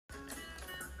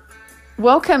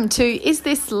Welcome to Is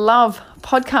This Love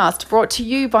podcast, brought to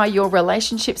you by your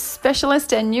relationship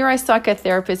specialist and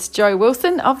neuropsychotherapist Jo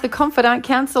Wilson of The Confidant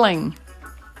Counselling.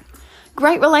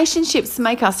 Great relationships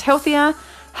make us healthier,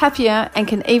 happier, and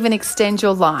can even extend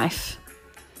your life.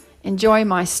 Enjoy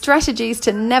my strategies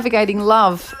to navigating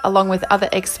love along with other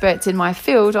experts in my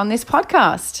field on this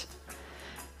podcast.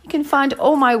 You can find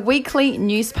all my weekly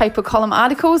newspaper column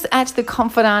articles at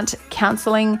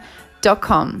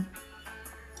theconfidantcounselling.com.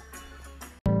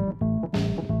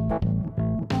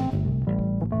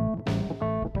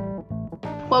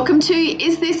 Welcome to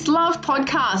Is This Love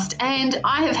podcast, and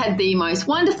I have had the most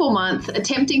wonderful month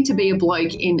attempting to be a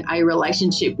bloke in a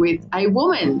relationship with a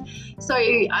woman. So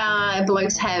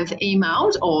blokes have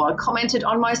emailed or commented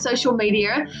on my social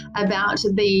media about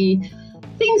the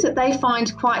things that they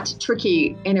find quite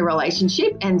tricky in a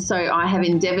relationship, and so I have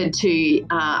endeavoured to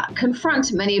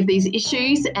confront many of these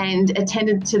issues and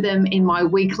attended to them in my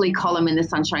weekly column in the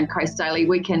Sunshine Coast Daily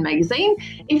Weekend magazine.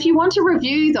 If you want to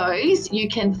review those, you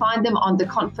can find them on the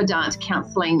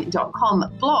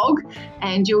confidantcounselling.com blog,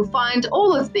 and you'll find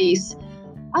all of these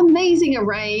amazing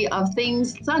array of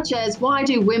things, such as why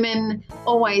do women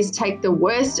always take the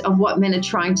worst of what men are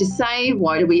trying to say?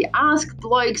 Why do we ask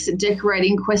blokes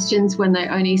decorating questions when they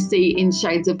only see in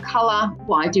shades of colour?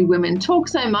 Why do women talk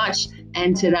so much?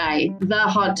 And today, the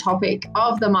hot topic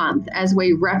of the month, as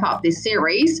we wrap up this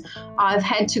series, I've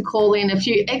had to call in a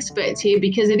few experts here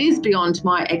because it is beyond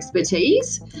my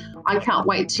expertise. I can't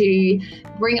wait to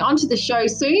bring onto the show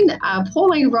soon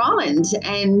Pauline Ryland,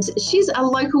 and she's a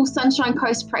local Sunshine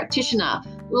Coast practitioner.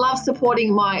 Love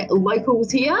supporting my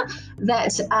locals here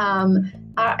that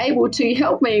are able to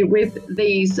help me with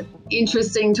these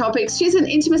interesting topics. She's an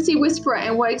intimacy whisperer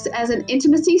and works as an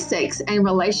intimacy, sex and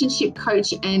relationship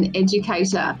coach and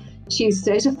educator. She's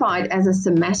certified as a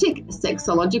somatic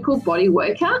sexological body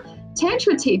worker,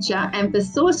 tantra teacher and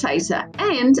facilitator,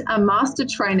 and a master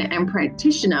trainer and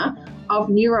practitioner of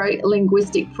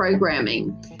neuro-linguistic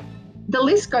programming. The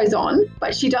list goes on,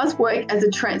 but she does work as a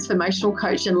transformational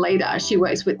coach and leader. She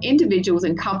works with individuals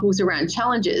and couples around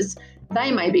challenges they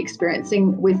may be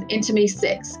experiencing with intimacy,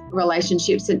 sex,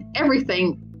 relationships, and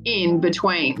everything in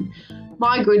between.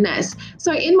 My goodness.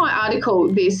 So in my article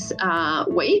this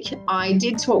week, I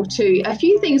did talk to a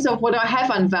few things of what I have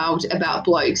unveiled about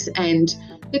blokes, and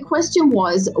the question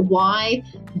was, why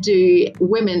do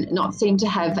women not seem to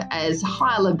have as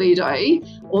high a libido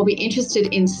or be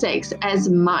interested in sex as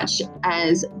much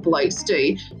as blokes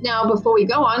do? Now, before we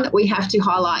go on, we have to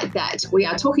highlight that we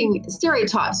are talking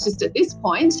stereotypes just at this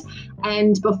point.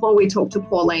 And before we talk to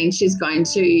Pauline, she's going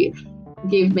to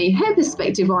give me her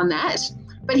perspective on that.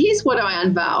 But here's what I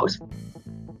unveiled.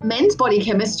 Men's body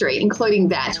chemistry, including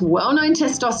that well-known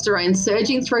testosterone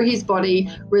surging through his body,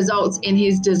 results in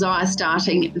his desire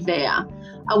starting there.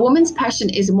 A woman's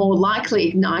passion is more likely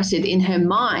ignited in her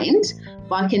mind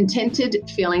by contented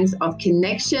feelings of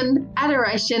connection,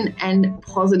 adoration, and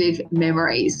positive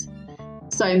memories.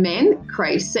 So men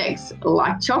crave sex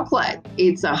like chocolate.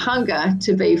 It's a hunger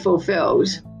to be fulfilled.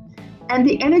 And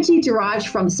the energy derived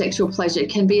from sexual pleasure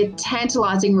can be a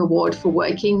tantalizing reward for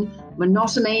working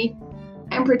monotony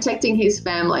and protecting his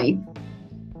family.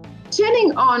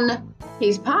 Turning on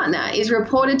his partner is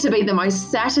reported to be the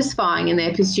most satisfying in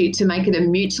their pursuit to make it a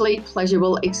mutually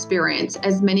pleasurable experience,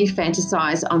 as many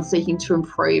fantasize on seeking to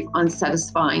improve on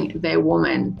satisfying their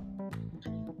woman.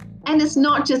 And it's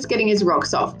not just getting his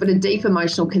rocks off, but a deep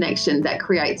emotional connection that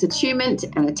creates attunement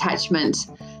and attachment.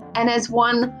 And as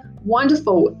one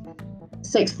wonderful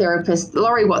sex therapist,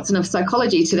 Laurie Watson of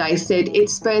Psychology Today, said, it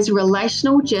spurs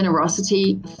relational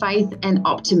generosity, faith and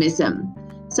optimism.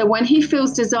 So when he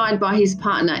feels desired by his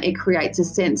partner, it creates a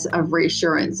sense of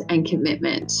reassurance and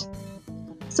commitment.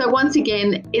 So once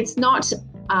again, it's not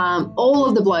all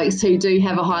of the blokes who do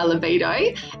have a high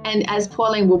libido. And as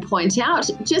Pauline will point out,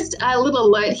 just a little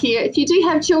alert here, if you do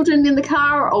have children in the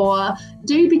car or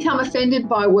do become offended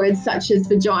by words such as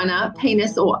vagina,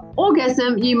 penis or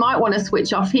orgasm, you might want to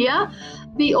switch off here.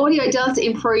 The audio does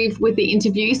improve with the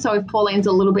interview, so if Pauline's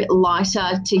a little bit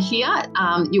lighter to hear,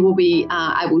 you will be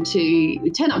able to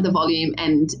turn up the volume,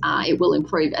 and it will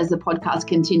improve as the podcast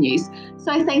continues.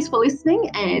 So thanks for listening,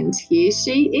 and here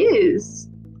she is.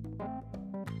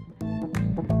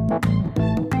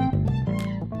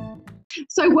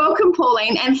 So welcome,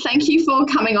 Pauline, and thank you for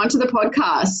coming onto the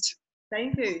podcast.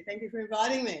 Thank you. Thank you for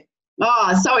inviting me.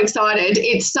 Oh, so excited.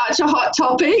 It's such a hot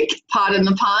topic, pardon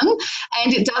the pun,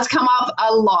 and it does come up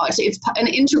a lot. It's an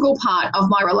integral part of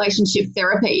my relationship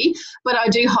therapy, but I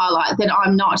do highlight that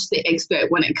I'm not the expert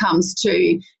when it comes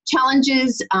to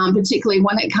challenges, particularly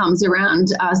when it comes around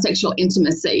sexual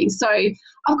intimacy. So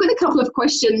I've got a couple of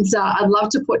questions I'd love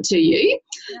to put to you.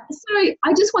 Yeah. So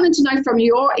I just wanted to know from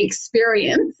your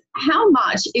experience, how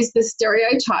much is the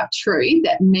stereotype true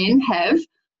that men have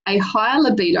a higher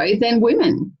libido than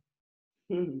women?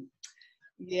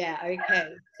 Yeah, okay.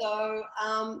 So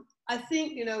I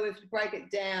think, if you break it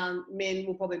down, men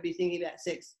will probably be thinking about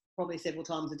sex probably several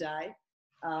times a day,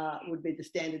 would be the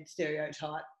standard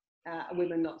stereotype.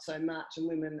 Women not so much, and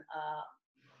women,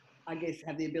 I guess,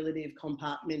 have the ability of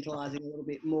compartmentalising a little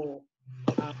bit more.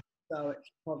 So it's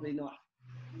probably not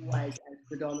always as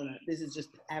predominant. This is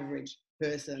just the average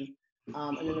person.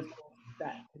 And then, of course,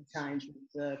 that can change with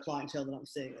the clientele that I'm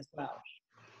seeing as well.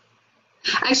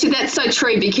 Actually, that's so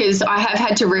true, because I have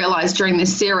had to realise during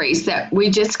this series that we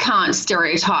just can't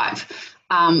stereotype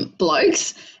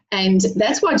blokes. And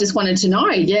that's why I just wanted to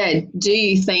know, do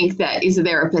you think that, is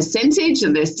there a percentage,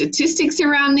 of the statistics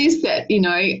around this, that,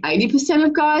 80%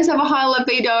 of guys have a high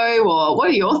libido, or what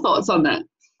are your thoughts on that?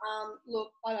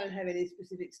 Look, I don't have any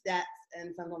specific stats,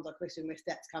 and sometimes I question where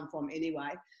stats come from anyway.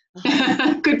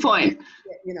 Good point.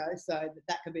 So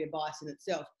that could be a bias in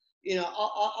itself.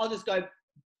 I'll just go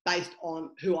based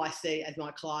on who I see as my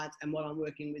clients and what I'm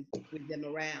working with them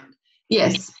around.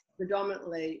 Yes. And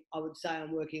predominantly, I would say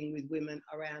I'm working with women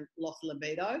around loss of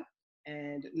libido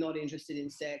and not interested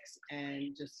in sex,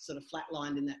 and just sort of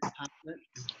flatlined in that department.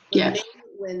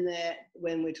 For men,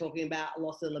 when we're talking about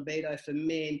loss of libido for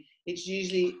men, it's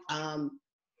usually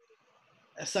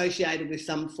associated with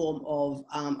some form of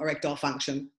erectile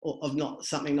function, or of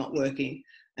something not working,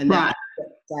 and that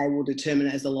they will determine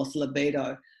it as a loss of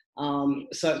libido.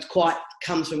 So it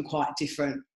comes from quite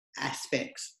different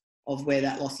aspects of where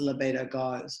that loss of libido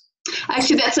goes.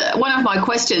 Actually, that's one of my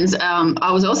questions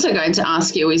I was also going to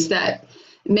ask you, is that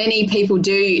many people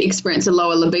do experience a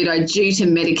lower libido due to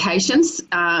medications,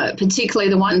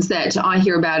 particularly the ones that I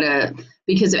hear about are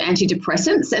because of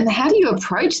antidepressants. And how do you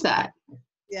approach that?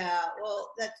 Yeah,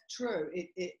 well, that's true.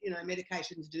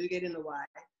 Medications do get in the way.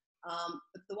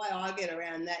 But the way I get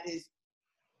around that is,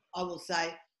 I will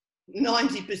say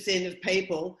 90% of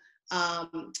people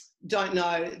don't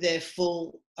know their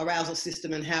full arousal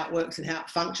system and how it works and how it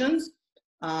functions.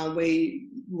 We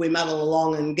muddle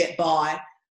along and get by,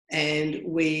 and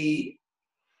we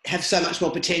have so much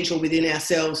more potential within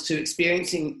ourselves to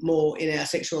experiencing more in our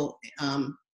sexual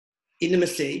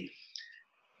intimacy.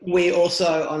 We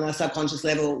also, on a subconscious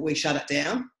level, we shut it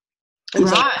down. And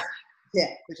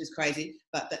which is crazy,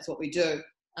 but that's what we do.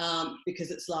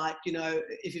 Because it's like,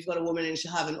 if you've got a woman and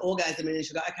she'll have an orgasm and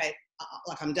she'll go, okay,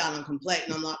 like, I'm done, I'm complete.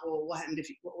 And I'm like, well, what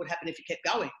would happen if you kept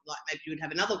going? Like, maybe you would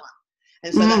have another one.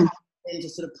 And so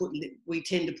we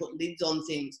tend to put lids on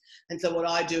things. And so what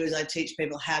I do is I teach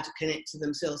people how to connect to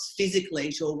themselves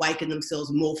physically, to awaken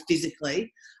themselves more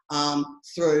physically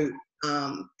through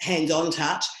hands-on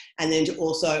touch, and then to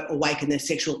also awaken their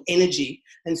sexual energy.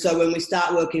 And so when we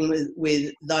start working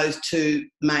with those two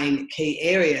main key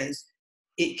areas,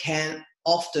 it can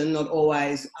often, not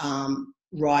always,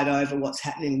 ride over what's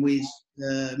happening with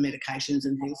the medications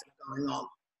and things that are going on.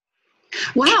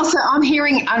 Wow, so I'm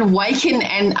hearing awaken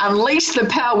and unleash the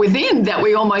power within that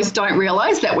we almost don't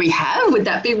realise that we have. Would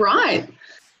that be right?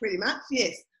 Pretty much,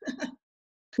 yes.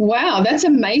 Wow, that's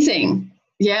amazing.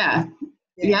 Yeah.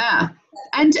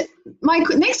 And my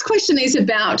next question is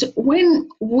about, when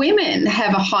women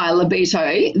have a higher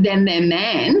libido than their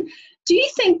man, do you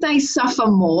think they suffer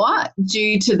more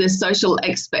due to the social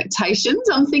expectations?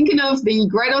 I'm thinking of the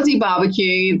Great Aussie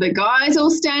Barbecue. The guys all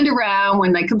stand around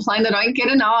when they complain they don't get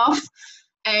enough,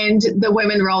 and the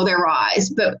women roll their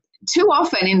eyes. But too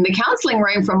often in the counselling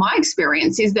room, from my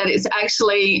experience, is that it's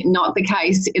actually not the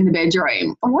case in the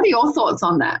bedroom. What are your thoughts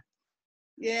on that?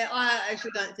 Yeah, I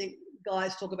actually don't think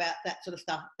guys talk about that sort of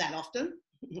stuff that often.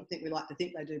 I think we like to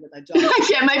think they do, but they don't.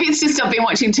 Yeah, maybe it's just I've been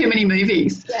watching too many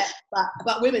movies. Yeah,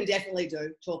 but women definitely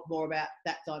do talk more about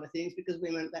that side of things, because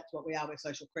women, that's what we are. We're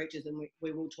social creatures, and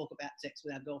we will talk about sex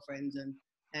with our girlfriends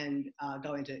and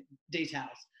go into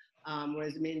details,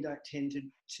 whereas men don't tend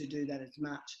to do that as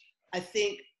much. I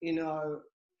think,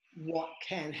 what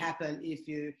can happen if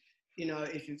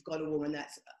you've got a woman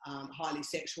that's highly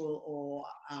sexual, or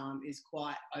is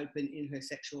quite open in her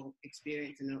sexual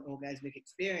experience and an orgasmic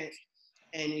experience,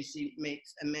 and if she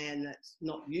meets a man that's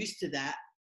not used to that,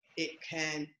 it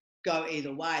can go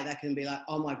either way. They can be like,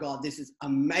 oh my God, this is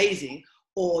amazing,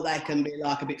 or they can be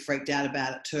like a bit freaked out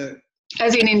about it too.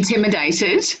 As in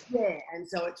intimidated? Yeah, and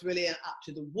so it's really up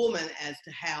to the woman as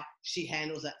to how she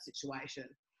handles that situation.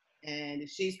 And if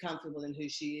she's comfortable in who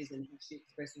she is and how she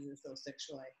expresses herself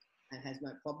sexually and has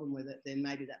no problem with it, then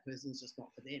maybe that person's just not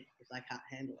for them if they can't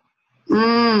handle it. So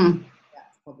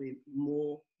that's probably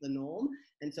more the norm.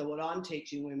 And so what I'm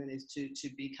teaching women is to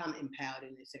become empowered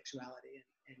in their sexuality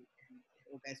and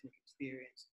orgasmic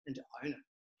experience and to own it.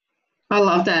 I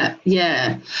love that.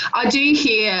 Yeah. I do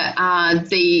hear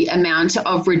the amount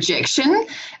of rejection,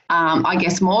 I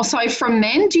guess more so from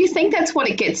men. Do you think that's what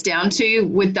it gets down to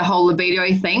with the whole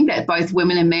libido thing, that both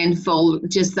women and men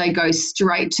they go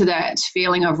straight to that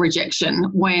feeling of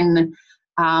rejection when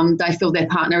they feel their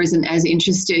partner isn't as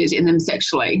interested in them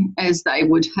sexually as they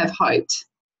would have hoped?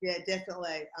 Yeah,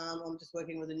 definitely. I'm just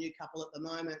working with a new couple at the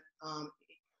moment.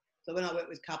 So when I work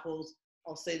with couples,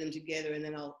 I'll see them together and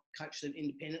then I'll coach them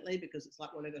independently, because it's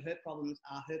like whatever her problems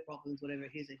are her problems, whatever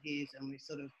his are his, and we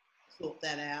sort of sort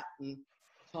that out and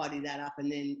tidy that up,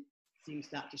 and then things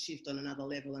start to shift on another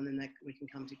level, and then we can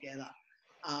come together.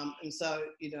 And so,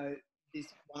 you know, this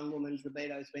one woman's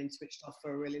libido's been switched off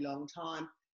for a really long time,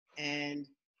 and,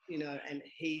 you know, and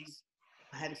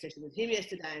I had a session with him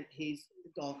yesterday, and he's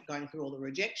going through all the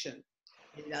rejection.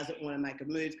 He doesn't want to make a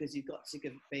move because he's got sick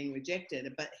of being rejected,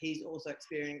 but he's also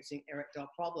experiencing erectile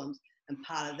problems. And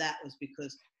part of that was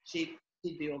because she'd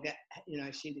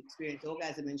experienced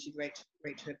orgasm and she'd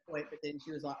reach her point, but then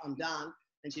she was like, I'm done.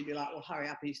 And she'd be like, well, hurry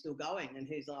up, are you still going? And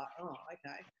he's like, oh,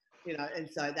 okay. You know, and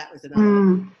so that was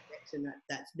another rejection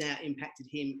that's now impacted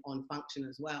him on function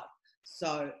as well.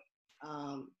 So,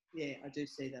 yeah, I do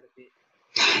see that a bit.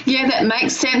 Yeah, that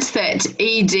makes sense that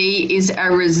ED is a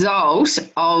result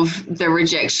of the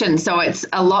rejection. So it's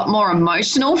a lot more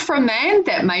emotional for a man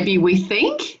than maybe we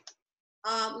think.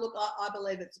 Look, I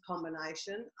believe it's a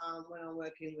combination. When I'm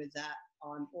working with that,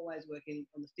 I'm always working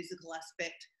on the physical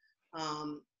aspect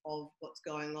of what's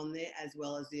going on there, as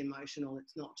well as the emotional.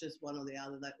 It's not just one or the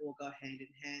other, they all go hand in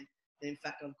hand. And in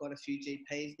fact, I've got a few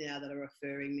GPs now that are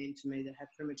referring men to me that have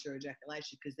premature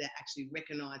ejaculation, because they're actually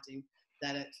recognising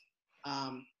that it's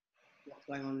what's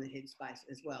going on in the headspace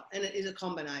as well. And it is a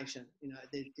combination. You know,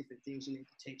 there's different things you need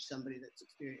to teach somebody that's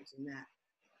experiencing that.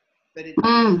 But it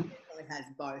definitely has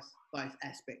both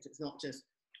aspects. It's not just,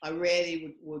 I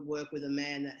rarely would work with a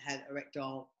man that had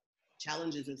erectile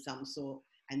challenges of some sort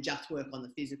and just work on the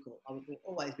physical. I would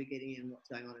always be getting in what's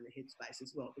going on in the headspace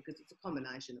as well, because it's a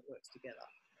combination that works together.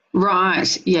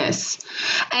 Right, yes.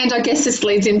 And I guess this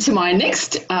leads into my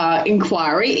next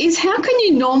inquiry is, how can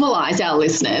you normalise our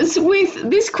listeners with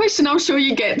this question I'm sure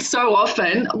you get so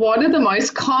often: what are the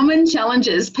most common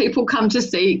challenges people come to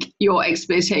seek your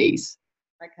expertise?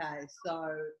 Okay,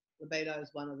 so libido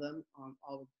is one of them.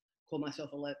 I would call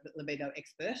myself a libido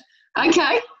expert.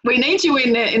 Okay, we need you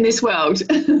in this world.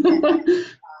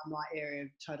 My area of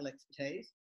total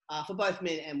expertise for both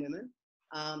men and women.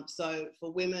 So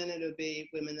for women, it would be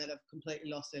women that have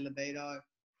completely lost their libido,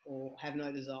 or have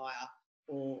no desire,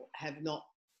 or have not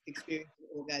experienced an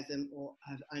orgasm, or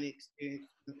have only experienced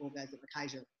an orgasm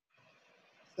occasionally.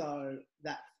 So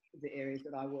that's the areas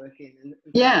that I work in. And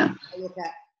yeah. I look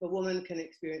at, the woman can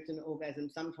experience an orgasm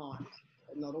sometimes,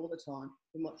 but not all the time.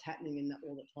 And what's happening in that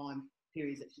all the time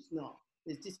periods that she's not.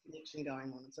 There's disconnection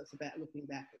going on. And so it's about looking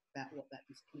back about what that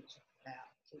disconnection is about,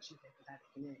 so she's able to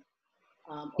connect.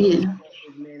 Also work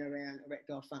with men around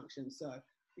erectile function, so,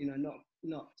 you know,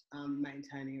 not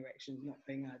maintaining erections, not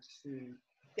being able to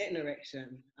get an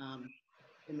erection,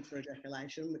 premature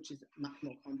ejaculation, which is much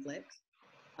more complex.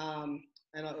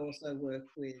 And I also work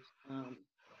with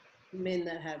men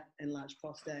that have enlarged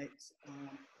prostates,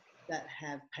 that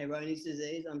have Peyronie's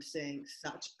disease. I'm seeing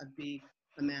such a big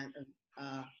amount of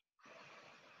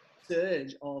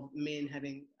surge of men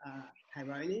having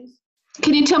Peyronie's.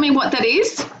 Can you tell me what that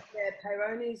is? Yeah,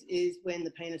 Peyronie's is when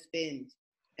the penis bends,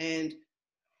 and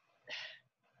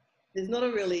there's not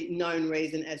a really known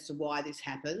reason as to why this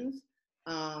happens.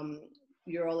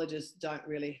 Urologists don't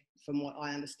really, from what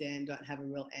I understand, don't have a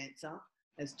real answer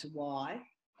as to why.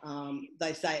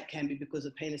 They say it can be because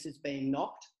the penis is being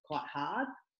knocked quite hard,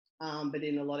 but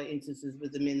in a lot of instances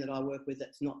with the men that I work with,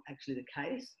 that's not actually the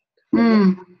case.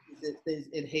 There's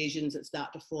adhesions that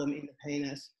start to form in the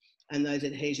penis, and those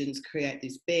adhesions create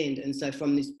this bend. And so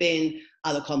from this bend,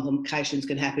 other complications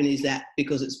can happen, is that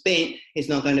because it's bent, it's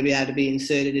not going to be able to be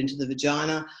inserted into the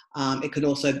vagina. It could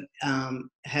also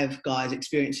have guys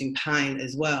experiencing pain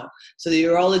as well. So the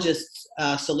urologist's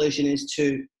solution is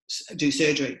to do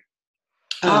surgery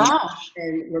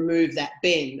and remove that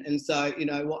bend. And so, you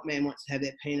know, what man wants to have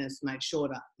their penis made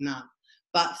shorter? None.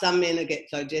 But some men get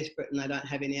so desperate and they don't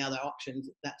have any other options,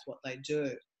 that's what they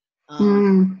do.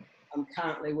 I'm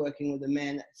currently working with a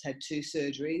man that's had 2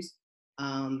 surgeries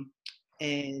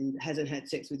and hasn't had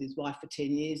sex with his wife for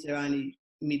 10 years. They're only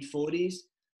mid-40s,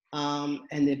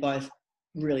 and they're both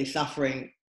really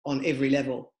suffering on every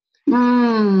level.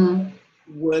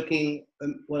 Working,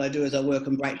 what I do is I work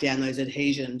and break down those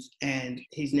adhesions, and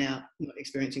he's now not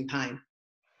experiencing pain.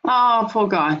 Oh, poor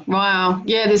guy. Wow.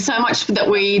 Yeah, there's so much that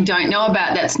we don't know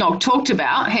about that's not talked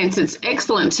about. Hence, it's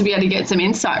excellent to be able to get some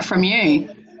insight from you.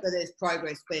 So there's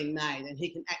progress being made, and he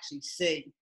can actually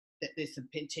see that there's some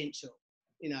potential,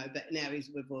 you know, but now we've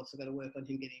also got to work on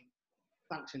him getting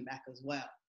function back as well.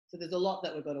 So there's a lot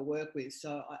that we've got to work with.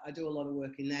 So I do a lot of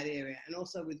work in that area, and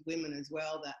also with women as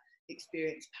well that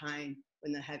experience pain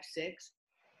when they have sex.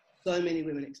 So many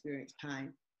women experience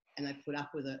pain and they put up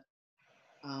with it.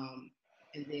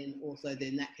 And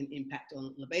then that can impact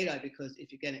on libido, because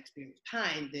if you're going to experience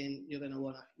pain, then you're not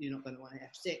going to want to have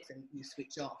sex, and you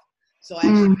switch off. So I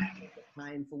actually look at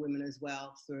pain for women as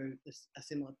well through a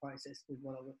similar process with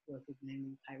what I work with men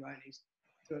and Peyronie's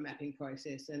through a mapping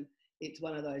process. And it's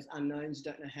one of those unknowns. You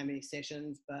don't know how many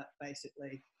sessions, but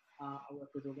basically I work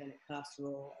with organic castor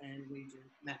oil, and we do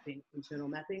mapping, internal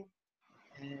mapping,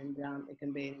 and it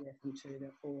can be anywhere from 2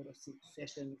 to 4 to 6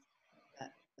 sessions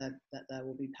that they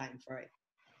will be pain-free.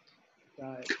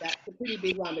 So that's a pretty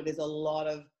big one, but there's a lot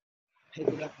of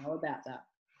people don't know about that.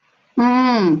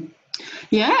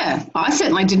 Yeah, I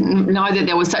certainly didn't know that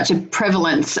there was such a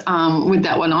prevalence with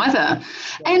that one either. Yeah.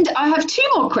 And I have 2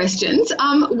 more questions.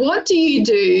 What do you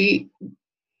do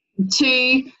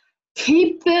to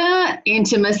keep the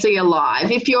intimacy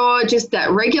alive? If you're just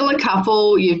that regular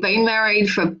couple, you've been married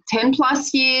for 10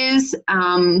 plus years,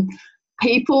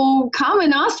 people come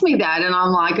and ask me that, and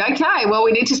I'm like, okay, well,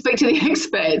 we need to speak to the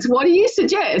experts. What do you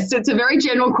suggest? It's a very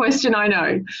general question, I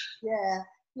know. Yeah,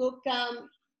 look,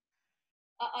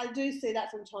 I do see that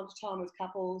from time to time with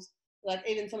couples. Like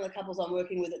even some of the couples I'm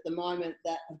working with at the moment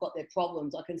that have got their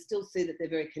problems, I can still see that they're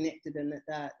very connected and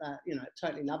that they you know,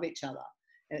 totally love each other.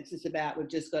 And it's just about, we've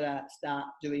just got to start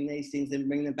doing these things and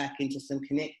bring them back into some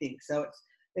connecting. So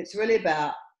it's really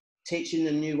about teaching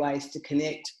them new ways to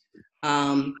connect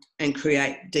and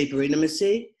create deeper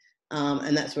intimacy.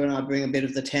 And that's when I bring a bit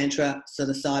of the tantra sort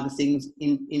of side of things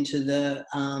into the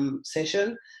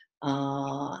session.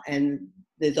 And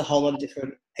there's a whole lot of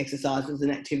different exercises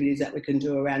and activities that we can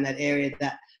do around that area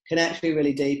that can actually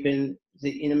really deepen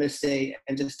the intimacy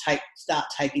and just start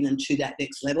taking them to that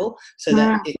next level, so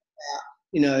that it's about,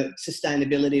 you know,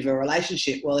 sustainability of a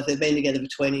relationship. Well, if they've been together for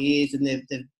 20 years and they've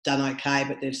done okay,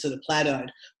 but they've sort of plateaued,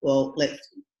 well,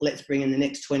 let's bring in the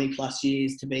next 20 plus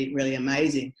years to be really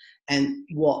amazing. And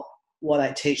what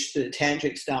I teach through the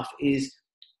tantric stuff is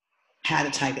how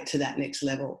to take it to that next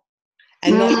level,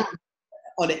 and not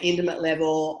on an intimate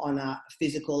level, on a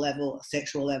physical level, a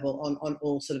sexual level, on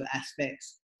all sort of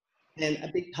aspects. And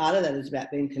a big part of that is about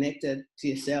being connected to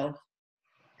yourself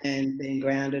and being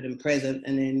grounded and present,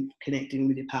 and then connecting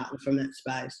with your partner from that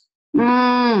space.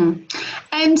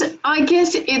 And I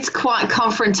guess it's quite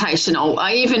confrontational,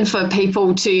 even for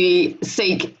people to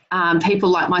seek people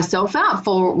like myself out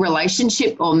for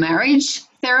relationship or marriage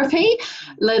therapy,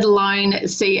 let alone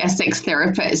see a sex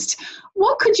therapist.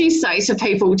 What could you say to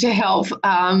people to help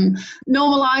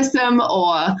normalise them,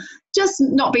 or just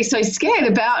not be so scared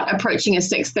about approaching a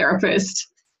sex therapist?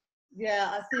 Yeah,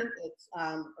 I think it's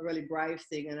a really brave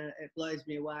thing, and it blows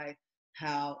me away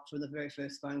how from the very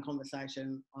first phone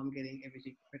conversation I'm getting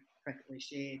everything practically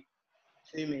shared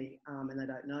to me, and they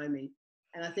don't know me.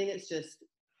 And I think it's just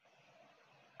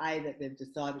that they've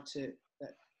decided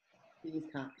that things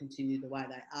can't continue the way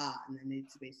they are, and there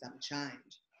needs to be some change.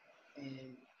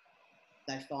 And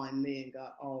they find me and go,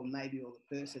 oh, maybe you're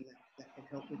the person that can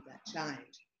help with that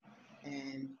change.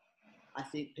 And I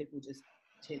think people just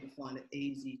tend to find it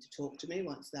easy to talk to me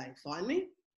once they find me.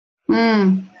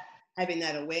 Having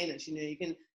that awareness, you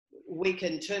know, we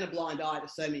can turn a blind eye to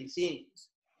so many things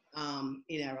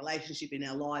in our relationship, in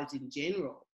our lives in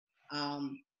general.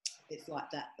 It's like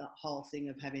that whole thing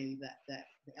of having that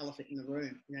the elephant in the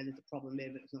room. You know, there's a problem there,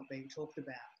 but it's not being talked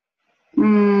about.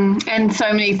 And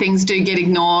so many things do get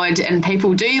ignored, and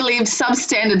people do live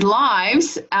substandard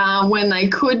lives when they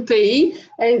could be,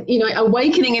 you know,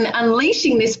 awakening and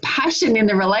unleashing this passion in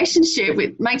the relationship.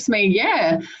 It makes me,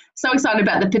 so excited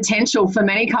about the potential for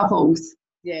many couples.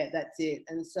 Yeah, that's it.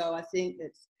 And so I think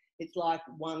it's like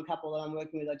one couple that I'm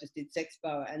working with, I just did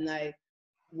Sexpo, and they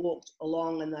walked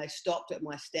along and they stopped at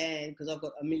my stand because I've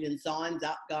got a million signs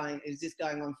up going, is this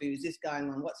going on for you? Is this going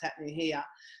on? What's happening here?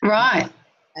 Right.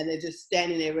 And they're just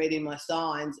standing there reading my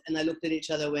signs, and they looked at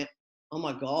each other and went, oh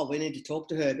my God, we need to talk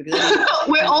to her because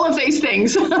we're all of these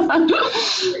things.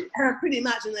 Pretty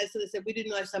much, and they sort of said, we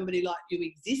didn't know somebody like you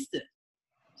existed.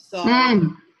 So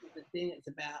the thing it's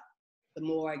about, the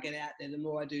more I get out there, the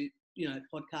more I do, you know,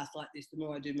 podcasts like this, the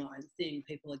more I do my own thing,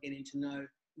 people are getting to know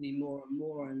me more and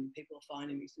more, and people are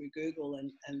finding me through Google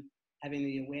and having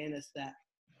the awareness that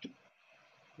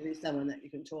there is someone that you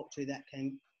can talk to that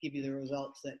can give you the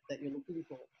results that you're looking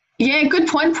for. Yeah, good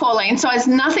point, Pauline. So it's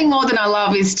nothing more than I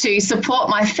love is to support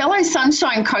my fellow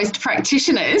Sunshine Coast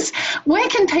practitioners. Where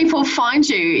can people find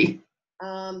you?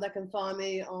 They can find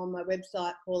me on my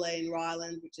website, Pauline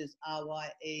Ryland, which is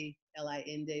RYELAND.com.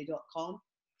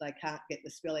 If they can't get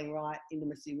the spelling right,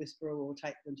 Intimacy Whisperer will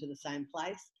take them to the same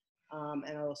place. And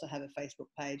I also have a Facebook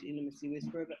page, Intimacy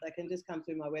Whisperer, but they can just come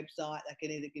through my website. They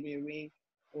can either give me a ring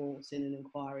or send an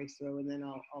inquiry through, and then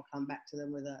I'll come back to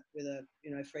them with a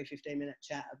you know, free 15-minute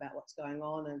chat about what's going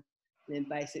on. And then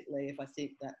basically, if I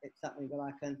think that it's something that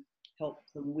I can help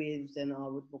them with, then I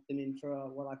would book them in for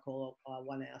what I call a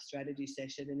 1-hour strategy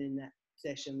session. And in that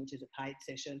session, which is a paid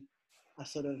session, I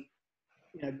sort of,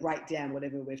 you know, break down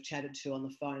whatever we've chatted to on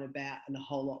the phone about in a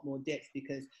whole lot more depth,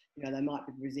 because, you know, they might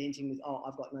be presenting with, oh,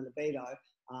 I've got no libido,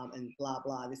 and blah,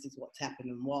 blah, this is what's happened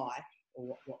and why,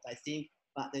 or what they think.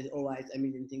 But there's always a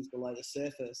million things below the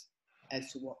surface as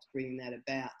to what's bringing that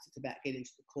about. It's about getting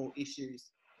to the core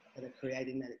issues that are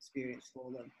creating that experience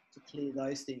for them, to clear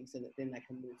those things so that then they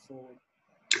can move forward.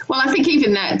 Well, I think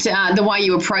even that the way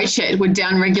you approach it would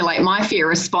downregulate my fear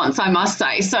response, I must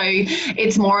say. So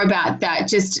it's more about that,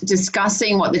 just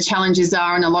discussing what the challenges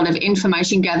are and a lot of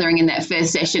information gathering in that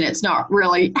first session. It's not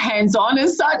really hands-on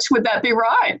as such. Would that be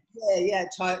right? Yeah,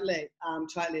 totally.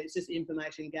 Totally. It's just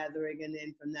information gathering, and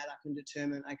then from that I can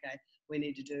determine, okay, we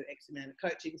need to do X amount of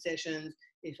coaching sessions.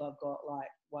 If I've got like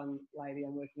one lady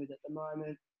I'm working with at the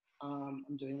moment,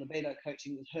 I'm doing libido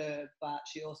coaching with her, but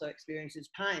she also experiences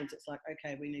pain. So it's like,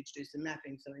 okay, we need to do some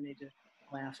mapping. So we need to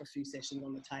allow for a few sessions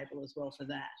on the table as well for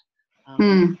that.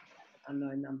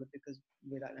 Unknown number, because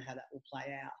we don't know how that will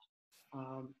play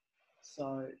out.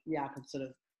 So yeah, I can sort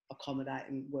of accommodate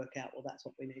and work out, well, that's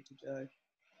what we need to do.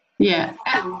 Yeah.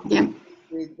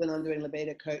 When I'm doing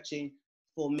libido coaching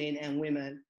for men and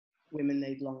women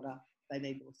need longer. They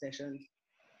need more sessions.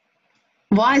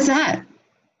 Why is that?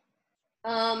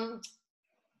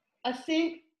 I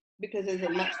think because there's a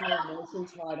much more emotion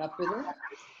tied up with it,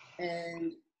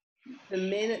 and for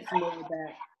men it's more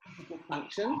about physical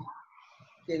function,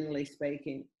 generally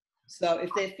speaking. So if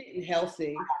they're fit and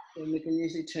healthy, then we can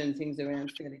usually turn things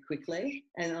around fairly quickly.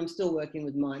 And I'm still working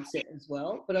with mindset as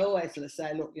well, but I always sort of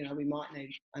say, look, you know, we might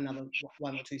need another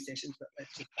 1 or 2 sessions, but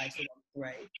let's just base it on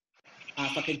 3.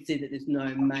 If I can see that there's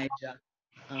no major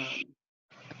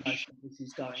emotional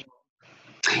issues going on.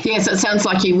 Yes, it sounds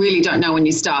like you really don't know when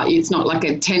you start. It's not like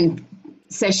a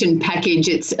 10-session package.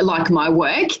 It's like my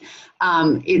work.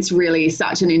 It's really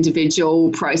such an individual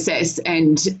process,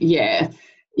 and yeah,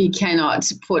 you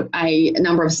cannot put a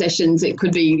number of sessions. It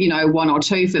could be, you know, 1 or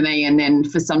 2 for me, and then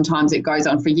for sometimes it goes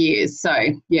on for years. So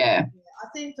yeah. I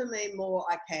think for me more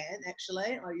I can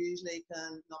actually. I usually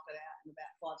can knock it out in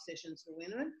about 5 sessions for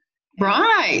women.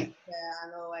 Right.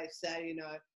 And I always say, you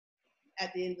know,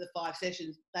 at the end of the 5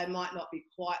 sessions, they might not be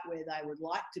quite where they would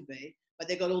like to be, but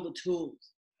they've got all the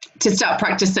tools to start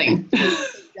practicing.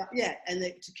 Yeah, and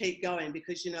to keep going,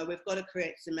 because, you know, we've got to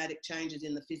create somatic changes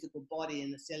in the physical body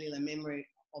and the cellular memory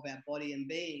of our body and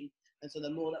being. And so the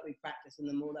more that we practice and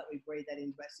the more that we breathe that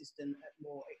into our system, the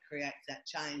more it creates that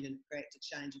change, and it creates a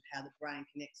change of how the brain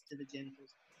connects to the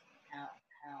genitals, how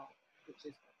it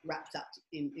just wraps up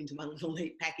into one little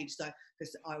neat package. So,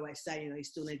 because I always say, you know, you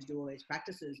still need to do all these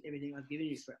practices, everything I've given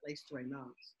you, for at least 3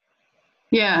 months.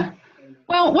 Yeah.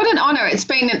 Well, what an honour. It's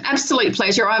been an absolute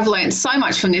pleasure. I've learned so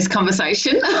much from this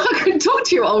conversation. I could talk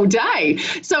to you all day.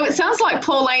 So it sounds like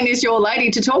Pauline is your lady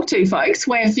to talk to, folks.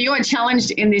 Where if you are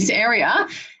challenged in this area,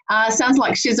 sounds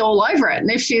like she's all over it.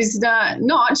 And if she's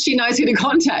not, she knows who to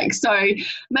contact. So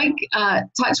make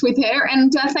touch with her.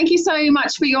 And thank you so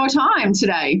much for your time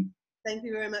today. Thank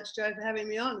you very much, Jo, for having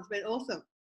me on. It's been awesome.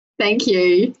 Thank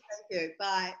you. Thank you.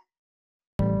 Bye.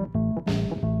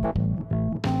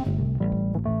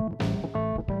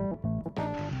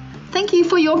 Thank you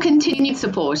for your continued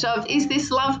support of Is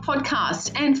This Love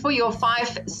podcast, and for your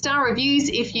 5-star reviews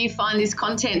if you find this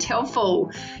content helpful.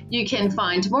 You can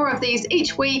find more of these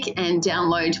each week and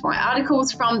download more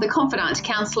articles from the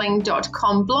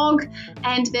confidantcounselling.com blog.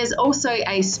 And there's also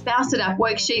a Spouse It Up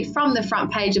worksheet from the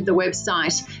front page of the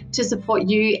website to support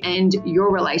you and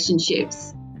your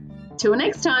relationships. Till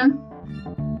next time.